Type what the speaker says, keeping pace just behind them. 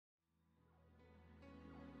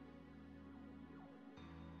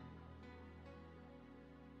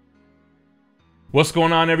What's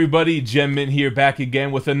going on, everybody? GemMint here, back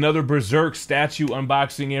again with another Berserk statue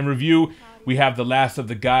unboxing and review. We have the last of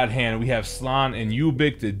the God Hand. We have Slan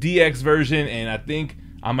Ubik, the DX version, and I think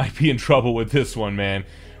I might be in trouble with this one, man.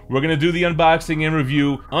 We're gonna do the unboxing and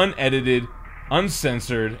review, unedited,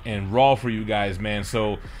 uncensored, and raw for you guys, man.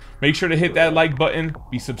 So make sure to hit that like button,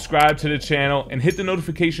 be subscribed to the channel, and hit the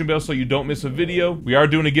notification bell so you don't miss a video. We are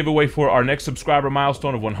doing a giveaway for our next subscriber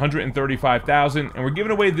milestone of 135,000, and we're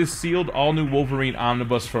giving away this sealed all-new Wolverine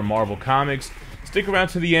Omnibus from Marvel Comics. Stick around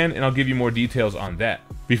to the end, and I'll give you more details on that.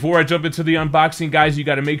 Before I jump into the unboxing, guys, you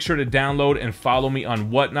got to make sure to download and follow me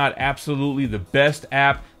on Whatnot. Absolutely the best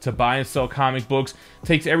app to buy and sell comic books.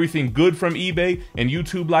 Takes everything good from eBay and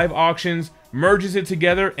YouTube live auctions, merges it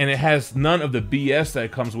together, and it has none of the BS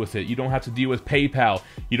that comes with it. You don't have to deal with PayPal.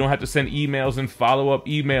 You don't have to send emails and follow-up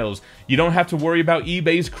emails. You don't have to worry about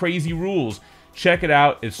eBay's crazy rules. Check it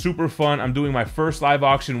out. It's super fun. I'm doing my first live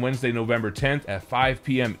auction Wednesday, November 10th at 5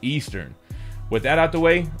 p.m. Eastern. With that out the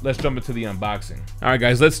way, let's jump into the unboxing. All right,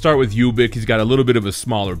 guys, let's start with Ubik. He's got a little bit of a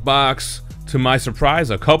smaller box. To my surprise,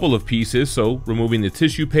 a couple of pieces. So removing the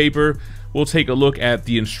tissue paper, we'll take a look at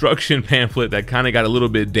the instruction pamphlet that kind of got a little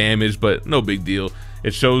bit damaged, but no big deal.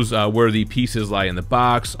 It shows where the pieces lie in the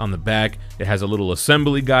box. On the back, it has a little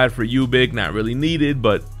assembly guide for Ubik. Not really needed,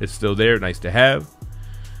 but it's still there. Nice to have.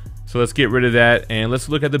 So let's get rid of that, and let's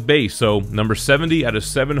look at the base. So number 70 out of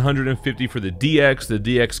 750 for the DX. The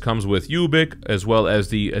DX comes with Ubik, as well as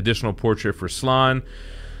the additional portrait for Slan.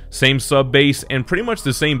 Same sub base, and pretty much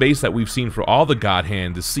the same base that we've seen for all the God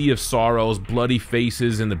Hand. The Sea of Sorrows, bloody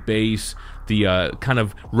faces in the base, the kind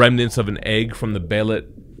of remnants of an egg from the bellet.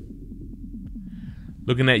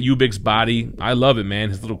 Looking at Ubik's body, I love it, man.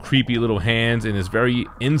 His little creepy little hands and his very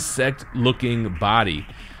insect-looking body.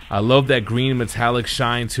 I love that green metallic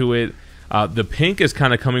shine to it. The pink is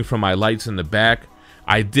kind of coming from my lights in the back.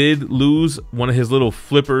 I did lose one of his little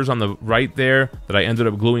flippers on the right there that I ended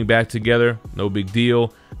up gluing back together. No big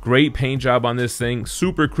deal. Great paint job on this thing.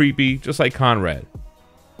 Super creepy, just like Conrad.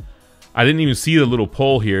 I didn't even see the little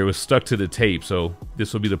pole here. It was stuck to the tape, so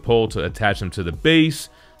this will be the pole to attach him to the base.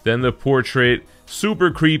 Then the portrait, super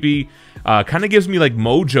creepy. Kind of gives me like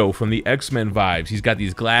Mojo from the X-Men vibes. He's got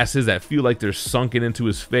these glasses that feel like they're sunken into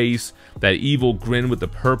his face. That evil grin with the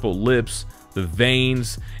purple lips, the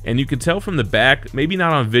veins, and you can tell from the back, maybe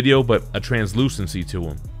not on video, but a translucency to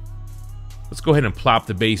him. Let's go ahead and plop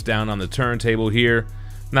the base down on the turntable here.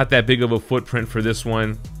 Not that big of a footprint for this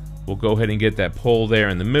one. We'll go ahead and get that pole there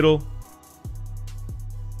in the middle.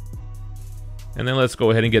 And then let's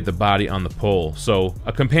go ahead and get the body on the pole. So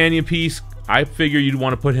a companion piece, I figure you'd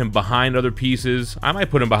want to put him behind other pieces. I might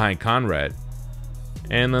put him behind Conrad.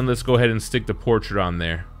 And then let's go ahead and stick the portrait on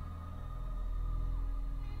there.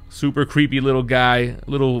 Super creepy little guy,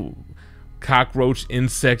 little cockroach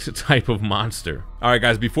insect type of monster. All right,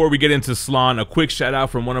 guys, before we get into Slan, a quick shout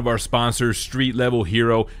out from one of our sponsors, Street Level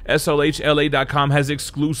Hero. SLHLA.com has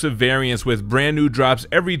exclusive variants with brand new drops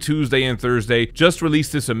every Tuesday and Thursday. Just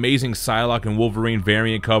released this amazing Psylocke and Wolverine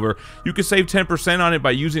variant cover. You can save 10% on it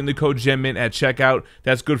by using the code GEMMINT at checkout.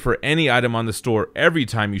 That's good for any item on the store every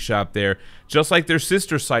time you shop there. Just like their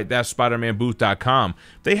sister site, THATSPIDERMANBOOTH.com.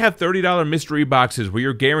 They have $30 mystery boxes where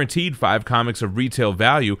you're guaranteed 5 comics of retail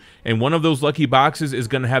value, and one of those lucky boxes is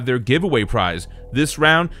going to have their giveaway prize. This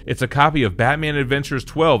round, it's a copy of Batman Adventures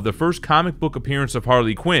 12, the first comic book appearance of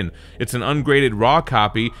Harley Quinn. It's an ungraded raw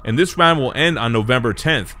copy, and this round will end on November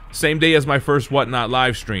 10th, same day as my first Whatnot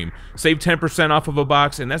live stream. Save 10% off of a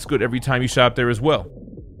box, and that's good every time you shop there as well.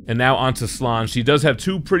 And now onto Slan. She does have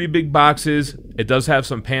 2 pretty big boxes. It does have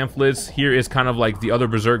some pamphlets. Here is kind of like the other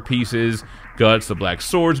Berserk pieces. Guts, the Black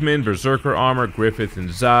Swordsman, Berserker armor, Griffith and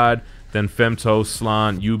Zod. Then Femto,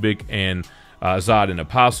 Slan, Ubik, and Zod in a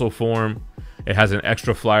Paso form. It has an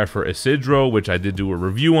extra flyer for Isidro, which I did do a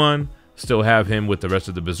review on. Still have him with the rest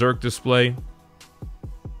of the Berserk display.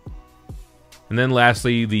 And then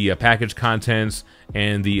lastly, the package contents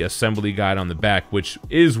and the assembly guide on the back, which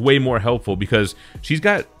is way more helpful because she's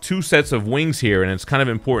got 2 sets of wings here, and it's kind of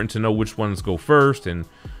important to know which ones go first and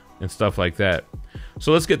stuff like that.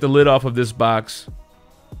 So let's get the lid off of this box.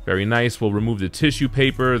 Very nice. We'll remove the tissue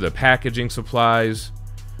paper, the packaging supplies,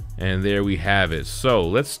 and there we have it. So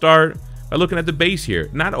let's start by looking at the base here.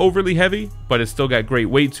 Not overly heavy, but it's still got great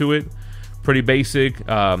weight to it. Pretty basic.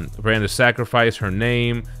 Brand of Sacrifice, her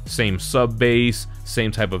name, same sub base,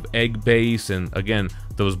 same type of egg base, and again,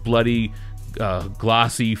 those bloody,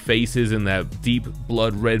 glossy faces in that deep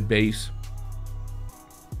blood red base.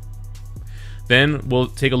 Then we'll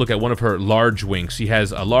take a look at one of her large wings. She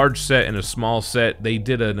has a large set and a small set. They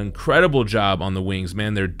did an incredible job on the wings,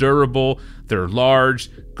 man. They're durable, they're large,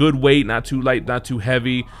 good weight, not too light, not too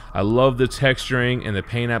heavy. I love the texturing, and the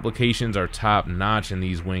paint applications are top notch in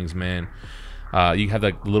these wings, man. You have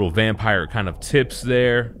like little vampire kind of tips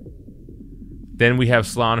there. Then we have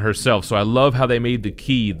Slan herself. So I love how they made the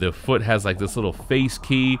key. The foot has like this little face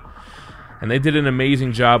key. And they did an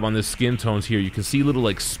amazing job on the skin tones here. You can see little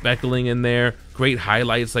like speckling in there. Great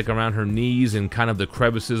highlights like around her knees and kind of the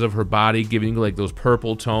crevices of her body, giving like those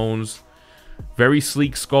purple tones. Very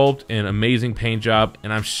sleek sculpt and amazing paint job.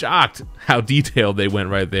 And I'm shocked how detailed they went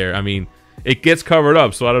right there. I mean, it gets covered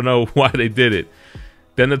up, so I don't know why they did it.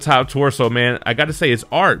 Then the top torso, man, I got to say it's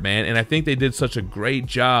art, man. And I think they did such a great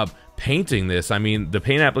job painting this. I mean, the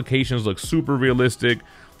paint applications look super realistic.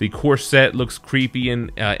 The corset looks creepy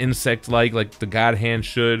and insect-like, like the god hand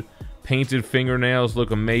should. Painted fingernails look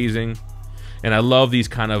amazing. And I love these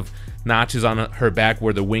kind of notches on her back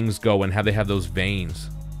where the wings go and how they have those veins.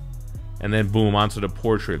 And then boom, onto the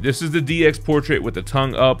portrait. This is the DX portrait with the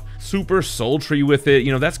tongue up. Super sultry with it.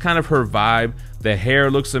 You know, that's kind of her vibe. The hair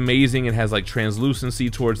looks amazing and has like translucency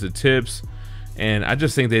towards the tips. And I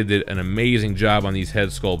just think they did an amazing job on these head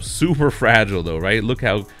sculpts. Super fragile though, right? Look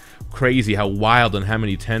how crazy, how wild, and how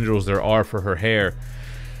many tendrils there are for her hair.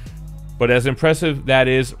 But as impressive that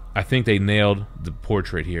is, I think they nailed the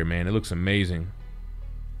portrait here, man. It looks amazing.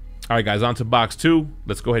 All right, guys, on to box 2.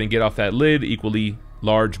 Let's go ahead and get off that lid. Equally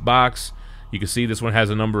large box. You can see this one has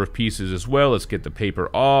a number of pieces as well. Let's get the paper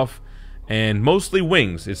off. And mostly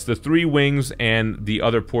wings. It's the 3 wings and the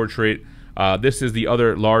other portrait. This is the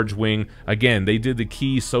other large wing. Again, they did the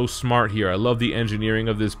key so smart here. I love the engineering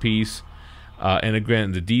of this piece. And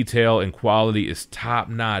again, the detail and quality is top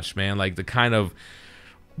notch, man. Like the kind of,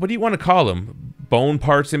 what do you want to call them? Bone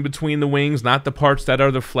parts in between the wings, not the parts that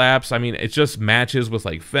are the flaps. I mean, it just matches with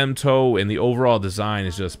like femto, and the overall design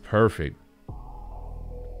is just perfect.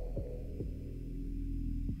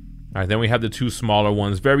 All right, then we have the 2 smaller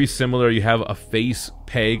ones. Very similar. You have a face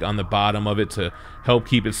peg on the bottom of it to help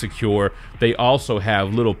keep it secure. They also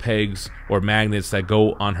have little pegs or magnets that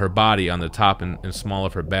go on her body on the top and small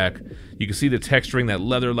of her back. You can see the texturing. That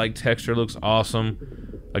leather-like texture looks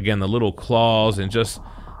awesome. Again, the little claws and just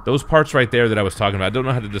those parts right there that I was talking about. I don't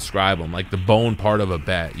know how to describe them. Like the bone part of a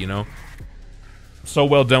bat, you know? So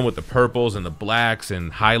well done with the purples and the blacks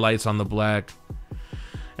and highlights on the black.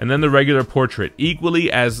 And then the regular portrait,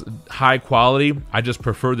 equally as high quality. I just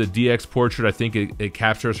prefer the DX portrait. I think it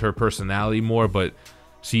captures her personality more, but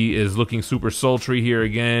she is looking super sultry here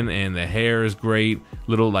again, and the hair is great.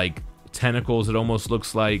 Little like tentacles, it almost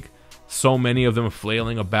looks like. So many of them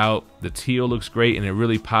flailing about. The teal looks great, and it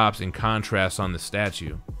really pops in contrast on the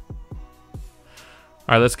statue. All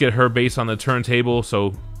right, let's get her base on the turntable.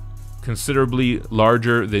 So considerably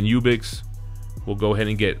larger than Ubik's. We'll go ahead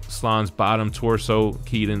and get Slan's bottom torso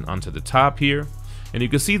keyed in onto the top here. And you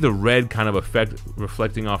can see the red kind of effect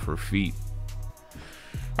reflecting off her feet.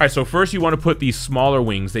 All right, so first you want to put these smaller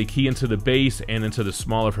wings. They key into the base and into the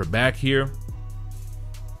small of her back here.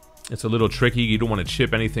 It's a little tricky. You don't want to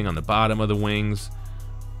chip anything on the bottom of the wings.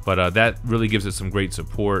 But that really gives it some great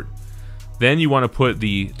support. Then you want to put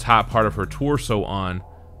the top part of her torso on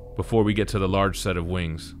before we get to the large set of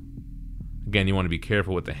wings. Again, you want to be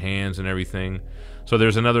careful with the hands and everything. So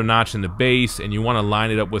there's another notch in the base, and you want to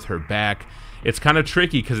line it up with her back. It's kind of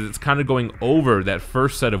tricky because it's kind of going over that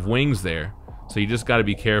first set of wings there. So you just got to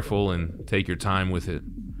be careful and take your time with it.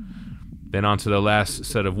 Then onto the last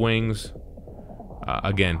set of wings.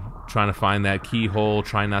 Again, trying to find that keyhole,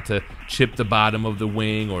 trying not to chip the bottom of the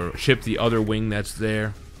wing or chip the other wing that's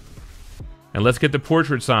there. And let's get the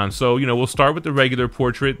portraits on. So, you know, we'll start with the regular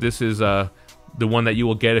portrait. This is the one that you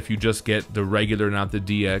will get if you just get the regular, not the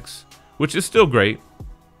DX, which is still great.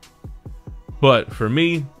 But for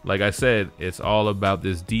me, like I said, it's all about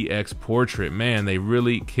this DX portrait. Man, they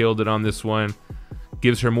really killed it on this one.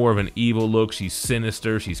 Gives her more of an evil look. She's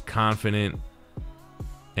sinister, she's confident.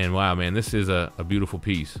 And wow, man, this is a beautiful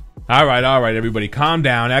piece. All right, everybody, calm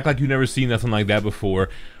down. Act like you've never seen nothing like that before.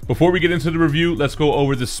 Before we get into the review, let's go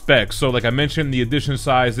over the specs. So like I mentioned, the edition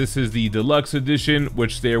size, this is the deluxe edition,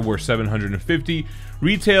 which there were 750,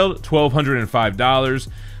 retailed $1,205.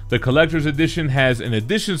 The collector's edition has an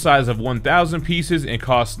edition size of 1,000 pieces and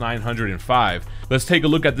costs $905. Let's take a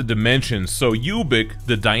look at the dimensions. So Ubik,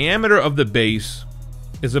 the diameter of the base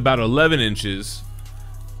is about 11 inches,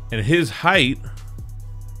 and his height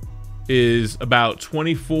is about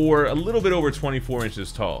 24, a little bit over 24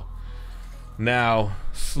 inches tall. Now,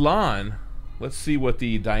 Slan, let's see what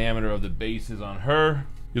the diameter of the base is on her.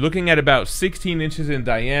 You're looking at about 16 inches in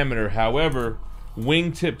diameter. However,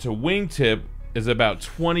 wingtip to wingtip, is about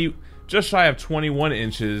 20, just shy of 21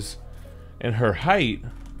 inches, and her height,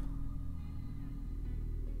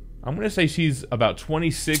 I'm gonna say she's about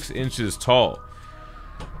 26 inches tall.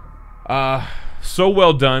 So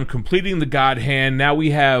well done, completing the God Hand. Now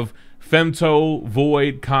we have Femto,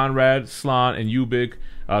 Void, Conrad, Slan, and Ubik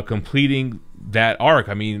completing that arc.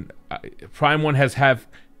 I mean, Prime 1 has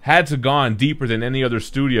had to gone deeper than any other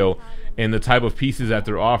studio in the type of pieces that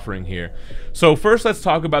they're offering here. So first, let's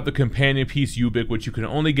talk about the companion piece Ubik, which you can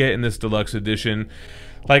only get in this deluxe edition.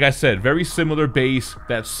 Like I said, very similar base,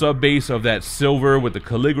 that sub base of that silver with the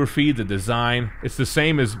calligraphy, the design. It's the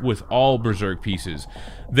same as with all Berserk pieces.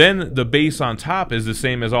 Then the base on top is the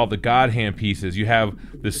same as all the God Hand pieces. You have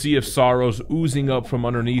the Sea of Sorrows oozing up from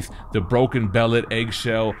underneath the broken bellet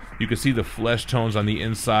eggshell. You can see the flesh tones on the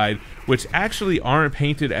inside, which actually aren't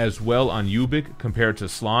painted as well on Ubik compared to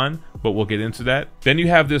Slan, but we'll get into that. Then you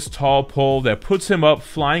have this tall pole that puts him up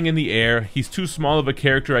flying in the air. He's too small of a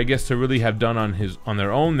character, I guess, to really have done on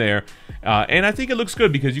their own there. And I think it looks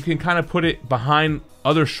good because you can kind of put it behind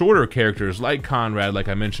other shorter characters like Conrad, like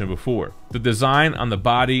I mentioned before. The design on the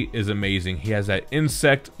body is amazing. He has that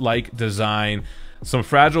insect-like design. Some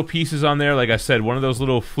fragile pieces on there. Like I said, one of those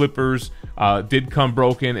little flippers did come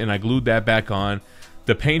broken, and I glued that back on.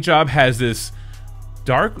 The paint job has this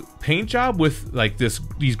dark paint job with like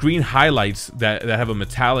these green highlights that have a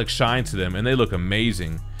metallic shine to them, and they look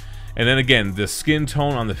amazing. And then again, the skin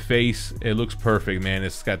tone on the face, it looks perfect, man.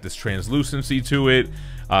 It's got this translucency to it.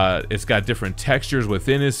 It's got different textures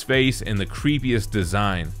within his face and the creepiest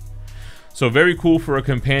design. So very cool for a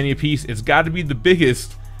companion piece. It's got to be the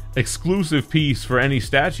biggest exclusive piece for any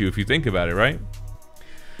statue if you think about it, right?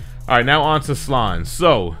 Alright, now on to Slan.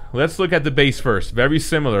 So, let's look at the base first. Very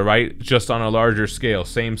similar, right? Just on a larger scale.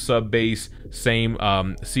 Same sub base, same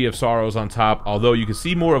Sea of Sorrows on top, although you can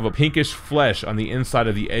see more of a pinkish flesh on the inside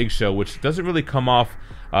of the eggshell, which doesn't really come off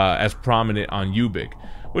as prominent on Ubik,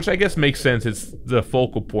 which I guess makes sense. It's the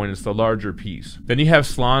focal point, it's the larger piece. Then you have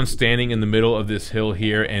Slan standing in the middle of this hill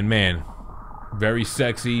here, and man, very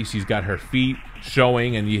sexy. She's got her feet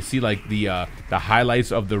showing, and you see like the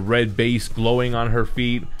highlights of the red base glowing on her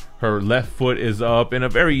feet. Her left foot is up in a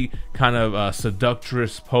very kind of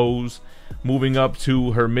seductress pose, moving up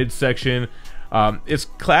to her midsection. It's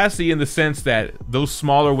classy in the sense that those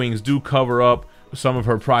smaller wings do cover up some of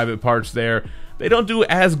her private parts there. They don't do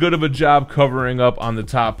as good of a job covering up on the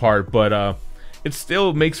top part, but it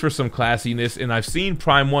still makes for some classiness. And I've seen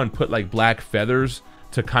Prime 1 put like black feathers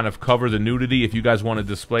to kind of cover the nudity if you guys want to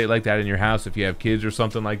display it like that in your house, if you have kids or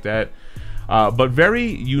something like that. But very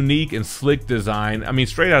unique and slick design. I mean,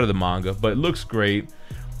 straight out of the manga, but it looks great.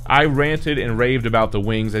 I ranted and raved about the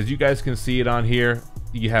wings. As you guys can see it on here,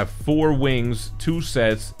 you have 4 wings, 2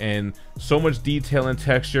 sets, and so much detail and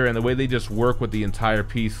texture, and the way they just work with the entire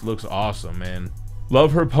piece looks awesome, man.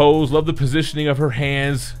 Love her pose, love the positioning of her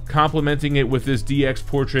hands, complementing it with this DX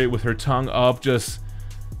portrait with her tongue up. Just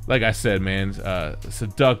like I said, man,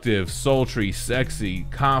 seductive, sultry, sexy,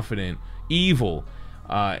 confident, evil.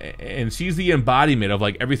 And she's the embodiment of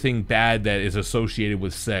like everything bad that is associated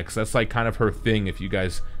with sex. That's like kind of her thing if you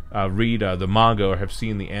guys read the manga or have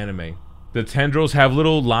seen the anime. The tendrils have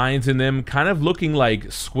little lines in them, kind of looking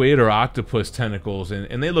like squid or octopus tentacles,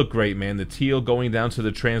 and they look great, man. The teal going down to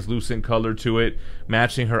the translucent color to it,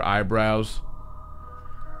 matching her eyebrows.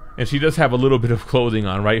 And she does have a little bit of clothing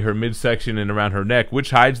on, right? Her midsection and around her neck,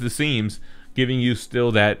 which hides the seams, giving you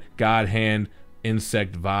still that God Hand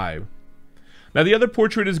insect vibe. Now the other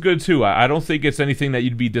portrait is good too. I don't think it's anything that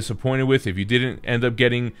you'd be disappointed with if you didn't end up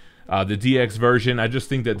getting the DX version. I just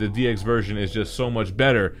think that the DX version is just so much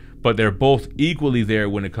better, but they're both equally there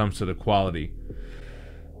when it comes to the quality.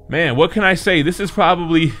 Man, what can I say? This is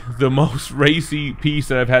probably the most racy piece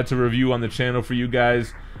that I've had to review on the channel for you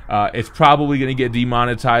guys. It's probably going to get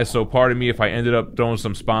demonetized, so pardon me if I ended up throwing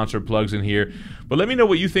some sponsor plugs in here. But let me know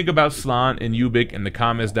what you think about Slan and Ubik in the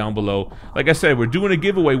comments down below. Like I said, we're doing a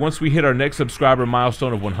giveaway once we hit our next subscriber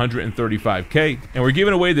milestone of 135K. And we're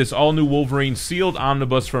giving away this all-new Wolverine sealed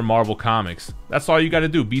omnibus from Marvel Comics. That's all you got to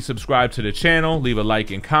do. Be subscribed to the channel, leave a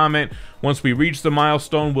like and comment. Once we reach the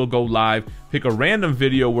milestone, we'll go live, pick a random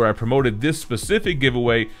video where I promoted this specific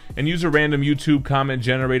giveaway, and use a random YouTube comment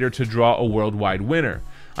generator to draw a worldwide winner.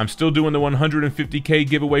 I'm still doing the 150K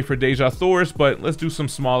giveaway for Deja Thors, but let's do some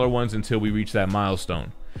smaller ones until we reach that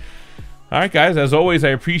milestone. Alright guys, as always, I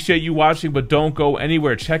appreciate you watching, but don't go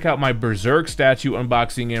anywhere. Check out my Berserk statue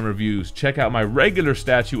unboxing and reviews. Check out my regular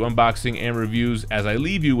statue unboxing and reviews as I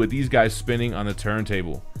leave you with these guys spinning on the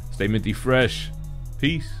turntable. Stay minty fresh.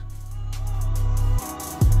 Peace.